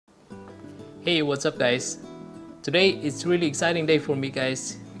Hey, what's up guys? Today it's really exciting day for me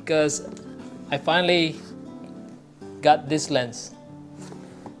guys because I finally got this lens.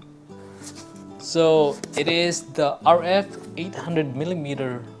 So it is the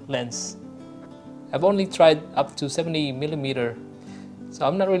RF800mm lens. I've only tried up to 70mm, so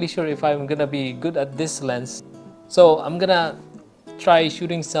I'm not really sure if I'm gonna be good at this lens. So I'm gonna try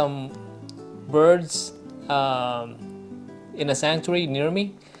shooting some birds in a sanctuary near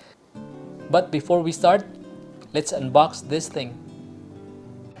me. But before we start, let's unbox this thing.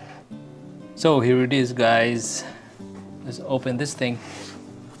 So here it is guys. Let's open this thing.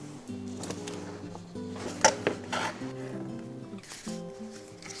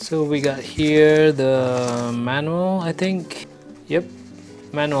 So we got here the manual, I think. Yep,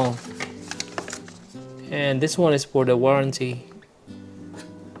 manual. And this one is for the warranty.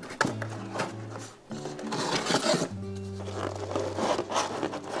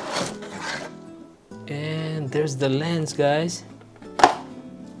 And there's the lens, guys.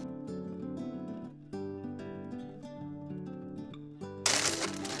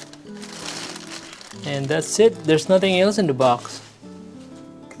 And that's it. There's nothing else in the box.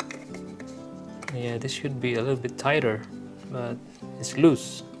 Yeah, this should be a little bit tighter, but it's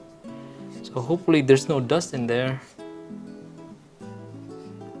loose. So hopefully there's no dust in there.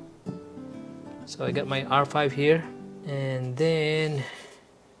 So I got my R5 here, and then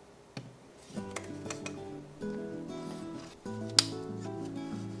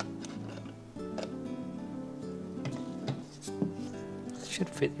should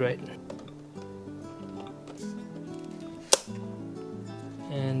fit right.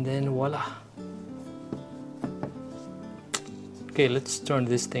 And then voila. Okay, let's turn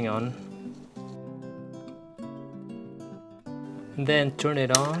this thing on. And then turn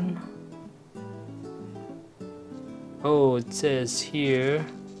it on. Oh, it says here.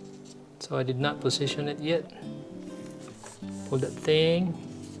 So I did not position it yet. Pull that thing.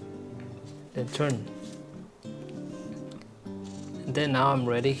 Then turn. And then now I'm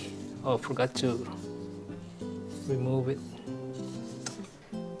ready. Oh, forgot to remove it.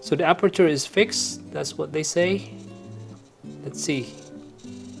 So the aperture is fixed, that's what they say. Let's see.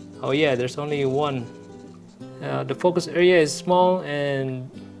 Oh yeah, there's only one. The focus area is small, and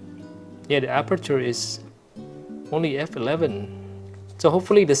yeah, the aperture is only f11. So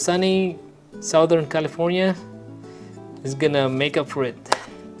hopefully the sunny Southern California is gonna make up for it.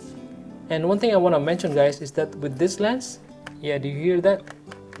 And one thing I want to mention guys is that with this lens, yeah, do you hear that?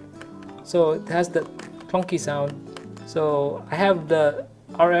 So it has that clunky sound. So I have the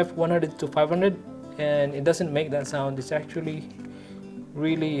RF100 to 500 and it doesn't make that sound. It's actually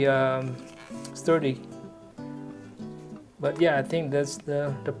really sturdy. But yeah, I think that's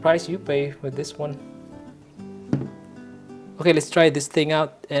the price you pay for this one. Okay, let's try this thing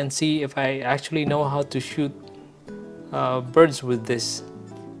out and see if I actually know how to shoot birds with this.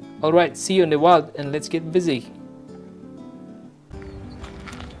 Alright, see you in the wild and let's get busy.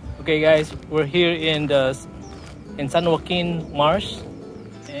 Okay guys, we're here in San Joaquin Marsh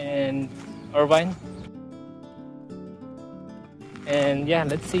and Irvine, and yeah,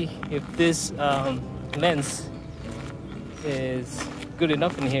 let's see if this lens is good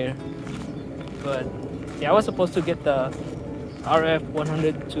enough in here. But yeah, I was supposed to get the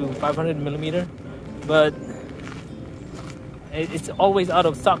RF100 to 500mm, but it's always out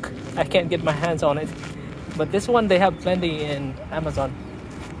of stock. I can't get my hands on it. But this one they have plenty in Amazon.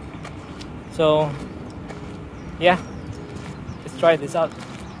 So yeah, let's try this out.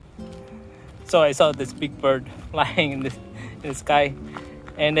 So I saw this big bird flying in the sky,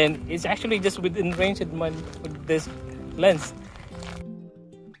 and then it's actually just within range with this lens.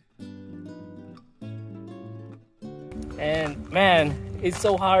 And man, it's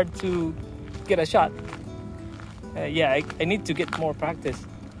so hard to get a shot. Yeah, I need to get more practice.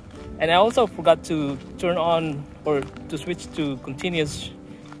 And I also forgot to turn on or to switch to continuous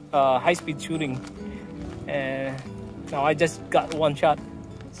high-speed shooting. And now I just got one shot.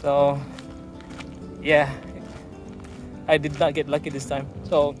 So yeah, I did not get lucky this time.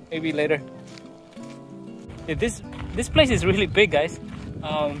 So maybe later. Yeah, this place is really big, guys.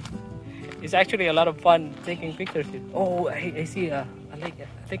 It's actually a lot of fun taking pictures here. Oh, I see. I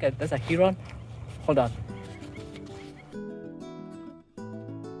think that's a heron. Hold on.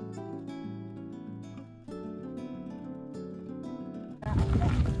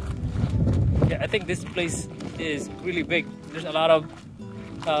 Yeah, I think this place is really big. There's a lot of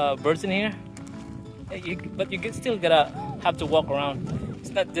birds in here. But you still gotta have to walk around.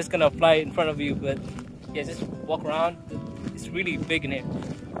 It's not just gonna fly in front of you, but yeah, just walk around. It's really big in here.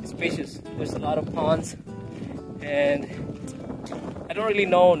 It's spacious. There's a lot of ponds, and I don't really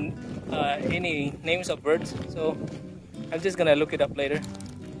know any names of birds, so I'm just gonna look it up later.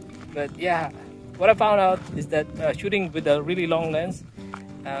 But yeah, what I found out is that shooting with a really long lens,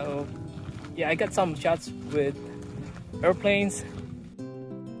 yeah, I got some shots with airplanes,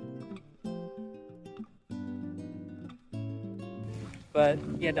 but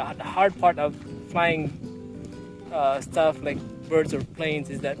yeah, the hard part of flying stuff like birds or planes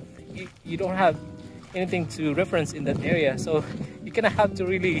is that you don't have anything to reference in that area, so you kind of have to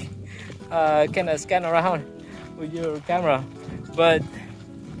really kind of scan around with your camera. But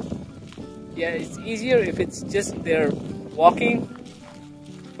yeah, it's easier if it's just they're walking.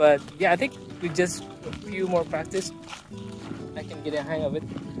 But yeah, I think with just a few more practice I can get a hang of it.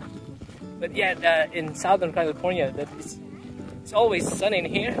 But yeah, in Southern California, it's always sunny in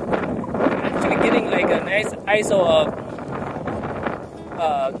here. I'm actually getting like a nice ISO of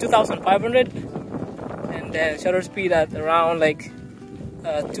 2500 and then shutter speed at around like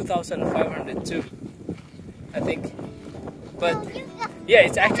 2500 too, I think. But yeah,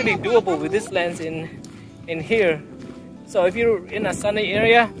 it's actually doable with this lens in here. So if you're in a sunny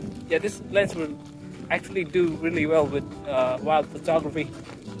area, yeah, this lens will actually do really well with wild photography.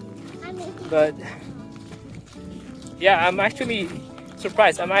 But yeah, I'm actually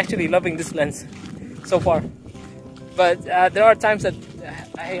surprised. I'm actually loving this lens so far. But there are times that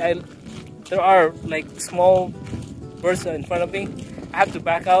there are like small birds in front of me. I have to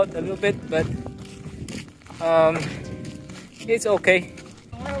back out a little bit, but it's okay.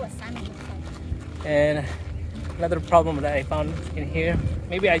 And another problem that I found in here,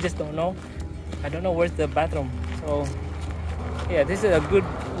 maybe I just don't know. I don't know where's the bathroom. So yeah, this is a good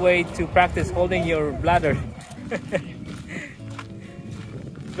way to practice holding your bladder.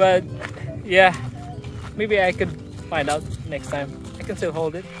 But yeah, maybe I could find out next time. I can still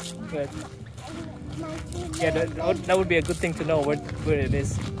hold it, but yeah, that would be a good thing to know where it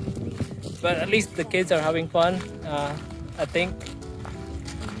is. But at least the kids are having fun, I think.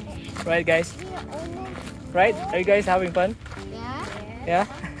 Right, guys? Right? Are you guys having fun? Yeah? Yeah?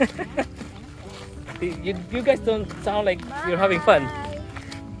 You guys don't sound like you're having fun.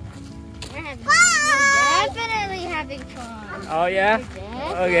 We're having fun. We're definitely having fun. Oh yeah?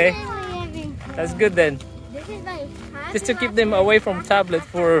 Okay. That's good then. This is my Just to keep them away from tablet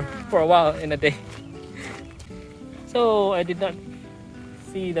for a while in a day. So I did not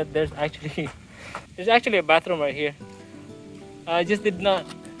see that there's actually a bathroom right here. I just did not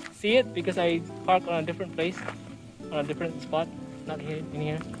see it because I parked on a different place, on a different spot, not here in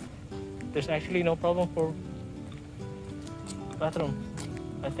here. There's actually no problem for bathroom,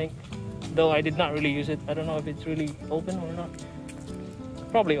 I think. Though I did not really use it. I don't know if it's really open or not.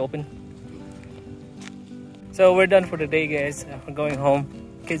 Probably open. So we're done for the day, guys. We're going home.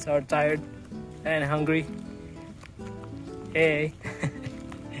 Kids are tired and hungry. Hey.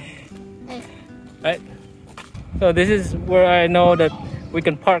 Right. So this is where I know that we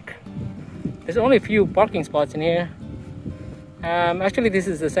can park. There's only a few parking spots in here. Actually, this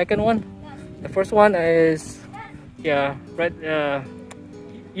is the second one. The first one is, yeah, right.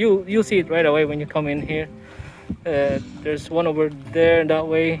 You'll see it right away when you come in here. There's one over there that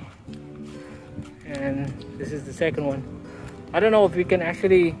way, and this is the second one. I don't know if we can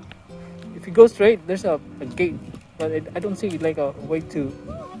actually, if you go straight, there's a gate, but I don't see like a way to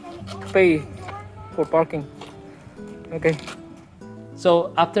pay for parking. Okay.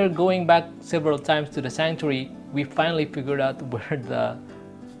 So after going back several times to the sanctuary, we finally figured out where the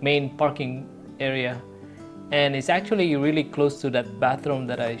main parking area, and it's actually really close to that bathroom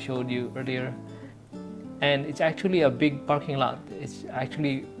that I showed you earlier. And it's actually a big parking lot. It's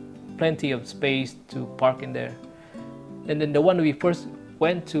actually plenty of space to park in there. And then the one we first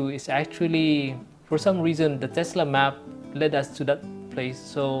went to is actually, for some reason, the Tesla map led us to that place.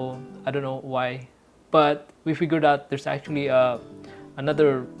 So I don't know why, but we figured out there's actually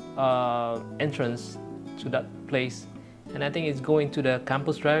another entrance to that place, and I think it's going to the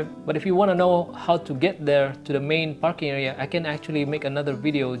campus drive. But if you want to know how to get there to the main parking area, I can actually make another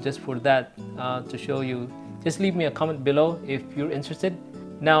video just for that to show you. Just leave me a comment below if you're interested.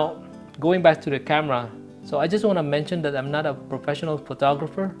 Now, going back to the camera, so I just want to mention that I'm not a professional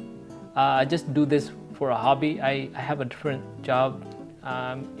photographer. I just do this for a hobby. I have a different job.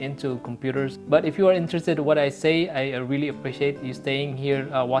 Into computers. But if you are interested in what I say, I really appreciate you staying here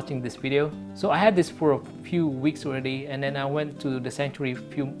watching this video. So I had this for a few weeks already, and then I went to the sanctuary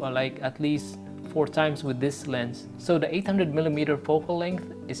like at least 4 times with this lens. So the 800mm focal length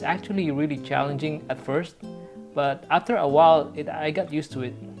is actually really challenging at first, but after a while I got used to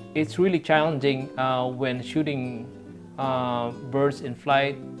it. It's really challenging when shooting birds in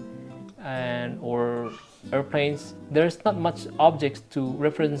flight or airplanes, there's not much objects to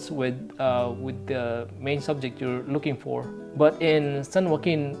reference with the main subject you're looking for. But in San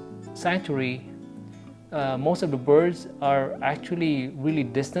Joaquin Sanctuary, most of the birds are actually really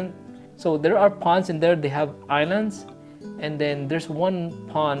distant. So there are ponds in there, they have islands, and then there's one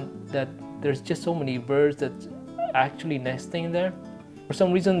pond that there's just so many birds that's actually nesting there. For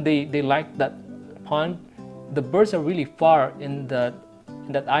some reason they like that pond. The birds are really far in that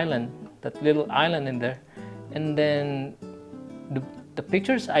island, that little island in there. And then the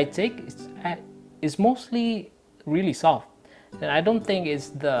pictures I take is mostly really soft. And I don't think it's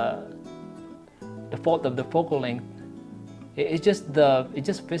the fault of the focal length. It's just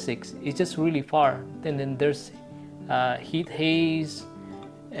physics. It's just really far. And then there's heat haze,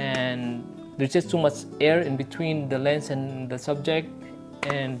 and there's just too much air in between the lens and the subject,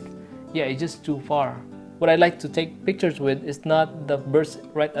 and yeah, it's just too far. What I like to take pictures with is not the birds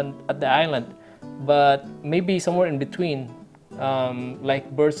right at the island, but maybe somewhere in between,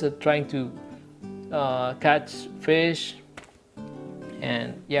 like birds are trying to catch fish,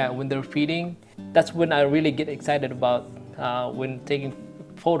 and yeah, when they're feeding, that's when I really get excited about when taking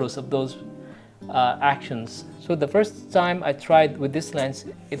photos of those actions. So the first time I tried with this lens,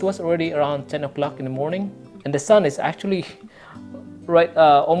 it was already around 10 o'clock in the morning, and the sun is actually right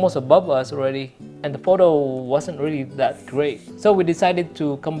almost above us already, and the photo wasn't really that great. So we decided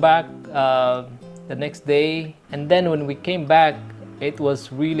to come back the next day, and then when we came back, it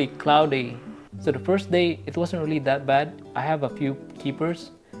was really cloudy. So the first day it wasn't really that bad. I have a few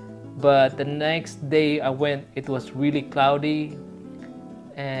keepers, but the next day I went, it was really cloudy,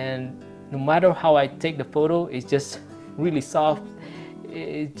 and no matter how I take the photo, it's just really soft.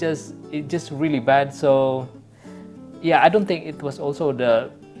 It's just really bad. So yeah, I don't think it was also the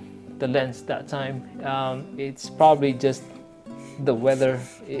lens that time. It's probably just the weather.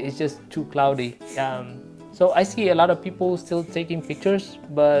 It's just too cloudy. So I see a lot of people still taking pictures,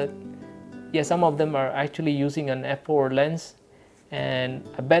 but yeah, some of them are actually using an f4 lens, and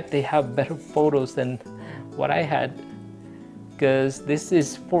I bet they have better photos than what I had, because this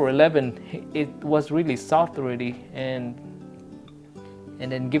is 411. It was really soft already, and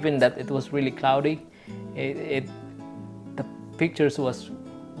then given that it was really cloudy, the pictures was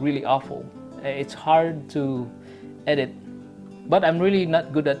really awful. It's hard to edit, but I'm really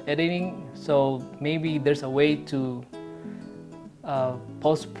not good at editing, so maybe there's a way to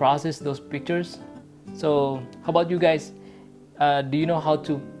post-process those pictures. So how about you guys? Do you know how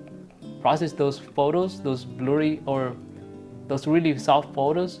to process those photos, those blurry or those really soft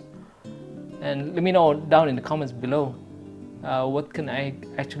photos? And let me know down in the comments below. What can I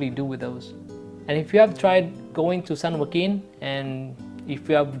actually do with those? And if you have tried going to San Joaquin, and if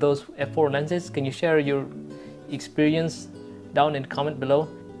you have those f4 lenses, can you share your experience down in the comment below?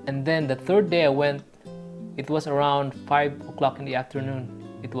 And then the third day I went, it was around 5 o'clock in the afternoon.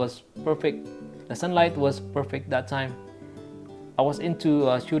 It was perfect. The sunlight was perfect that time. I was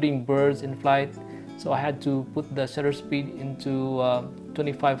into shooting birds in flight, so I had to put the shutter speed into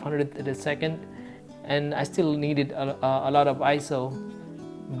 2500 at a second, and I still needed a lot of ISO.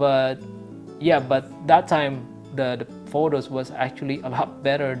 But yeah, but that time the photos was actually a lot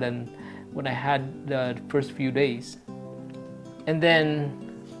better than when I had the first few days. And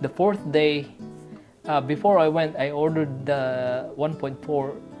then the fourth day, before I went, I ordered the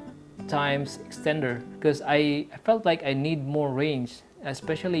 1.4 times extender, because I felt like I need more range,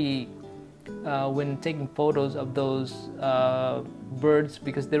 especially when taking photos of those birds,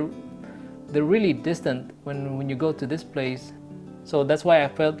 because they're really distant when you go to this place. So that's why I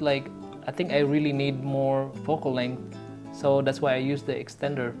felt like I think I really need more focal length. So that's why I used the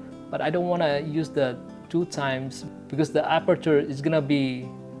extender. But I don't want to use the 2 times because the aperture is gonna be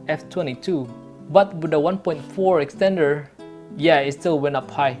f22. But with the 1.4 extender, yeah, it still went up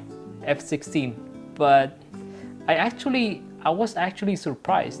high, f16. But I was actually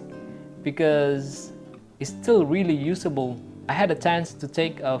surprised, because it's still really usable. I had a chance to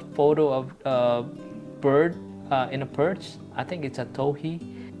take a photo of a bird in a perch. I think it's a towhee,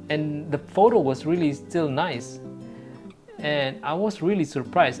 and the photo was really still nice, and I was really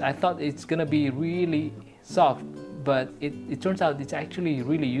surprised. I thought it's gonna be really soft, but it turns out it's actually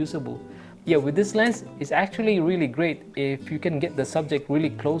really usable. Yeah, with this lens, it's actually really great if you can get the subject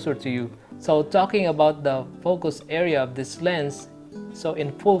really closer to you. So talking about the focus area of this lens, so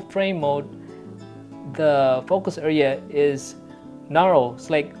in full frame mode, the focus area is narrow. It's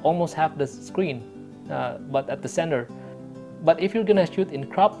like almost half the screen, but at the center. But if you're gonna shoot in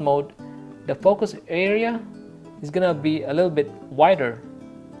cropped mode, the focus area is gonna be a little bit wider.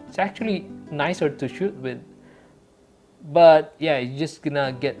 It's actually nicer to shoot with. But yeah, you're just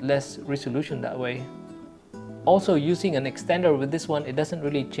gonna get less resolution that way. Also, using an extender with this one, it doesn't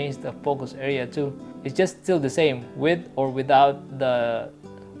really change the focus area too. It's just still the same with or without the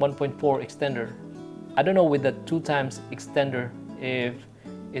 1.4 extender. I don't know with the 2x extender if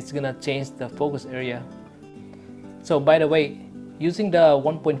it's gonna change the focus area. So by the way, using the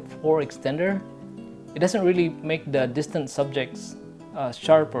 1.4 extender, it doesn't really make the distant subjects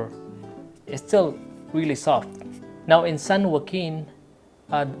sharper. It's still really soft. Now in San Joaquin,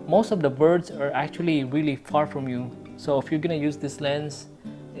 most of the birds are actually really far from you. So if you're gonna use this lens,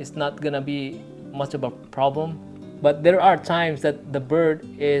 it's not gonna be much of a problem. But there are times that the bird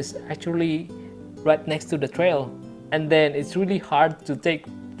is actually right next to the trail, and then it's really hard to take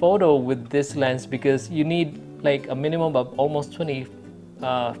photo with this lens because you need like a minimum of almost 20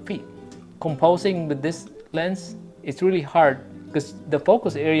 feet. Composing with this lens, it's really hard because the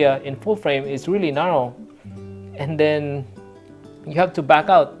focus area in full frame is really narrow, and then you have to back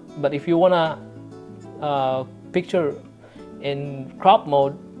out. But if you wanna picture in crop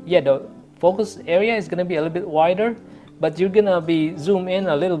mode, yeah, the focus area is gonna be a little bit wider, but you're gonna be zoom in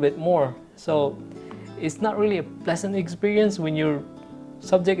a little bit more. So it's not really a pleasant experience when your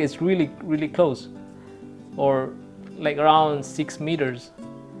subject is really close, or like around 6 meters.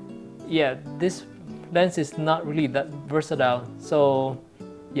 Yeah, this lens is not really that versatile. So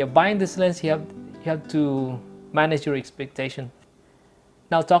yeah, buying this lens, you have to manage your expectation.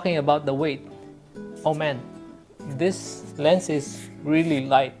 Now talking about the weight, oh man, this lens is really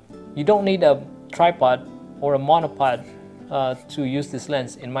light. You don't need a tripod or a monopod to use this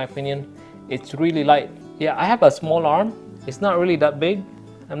lens, in my opinion. It's really light. Yeah, I have a small arm. It's not really that big.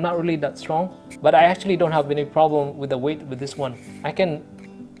 I'm not really that strong, but I actually don't have any problem with the weight with this one. I can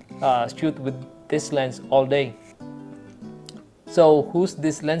shoot with this lens all day. So who's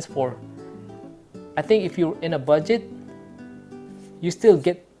this lens for? I think if you're in a budget, you still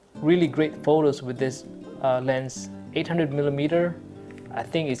get really great photos with this lens. 800mm, I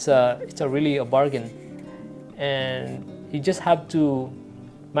think it's really a bargain, and you just have to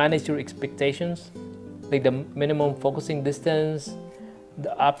manage your expectations, like the minimum focusing distance,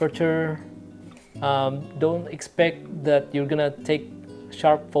 the aperture. Don't expect that you're gonna take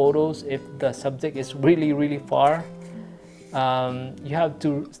sharp photos if the subject is really far. You have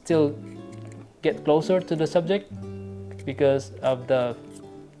to still get closer to the subject because of the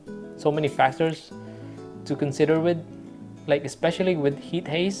so many factors to consider with, like especially with heat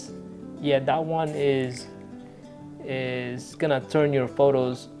haze. Yeah, that one is gonna turn your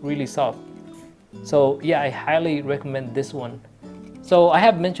photos really soft. So yeah, I highly recommend this one. So I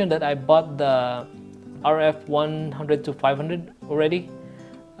have mentioned that I bought the RF800 to 500 already.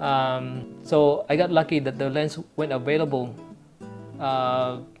 So I got lucky that the lens went available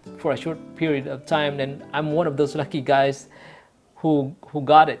for a short period of time, and I'm one of those lucky guys who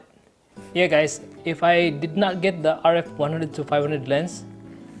got it. Yeah guys, if I did not get the RF800 to 500 lens,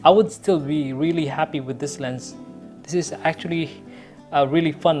 I would still be really happy with this lens. This is actually a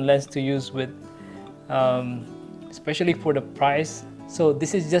really fun lens to use with, especially for the price. So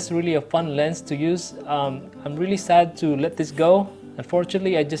this is just really a fun lens to use. I'm really sad to let this go.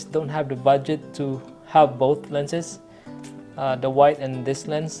 Unfortunately, I just don't have the budget to have both lenses, the white and this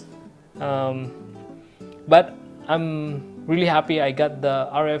lens. But I'm really happy I got the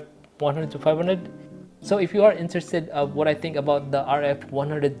RF800 to 500. So if you are interested of what I think about the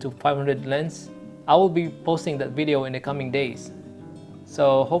RF800 to 500 lens, I will be posting that video in the coming days.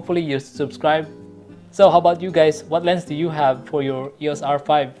 So hopefully you subscribe. So how about you guys? What lens do you have for your EOS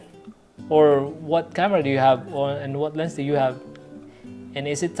R5? Or what camera do you have, and what lens do you have? And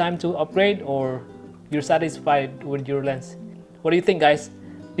is it time to upgrade, or you're satisfied with your lens? What do you think, guys?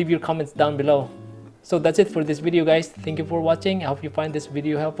 Leave your comments down below. So that's it for this video, guys. Thank you for watching. I hope you find this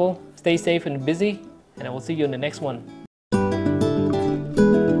video helpful. Stay safe and busy, and I will see you in the next one.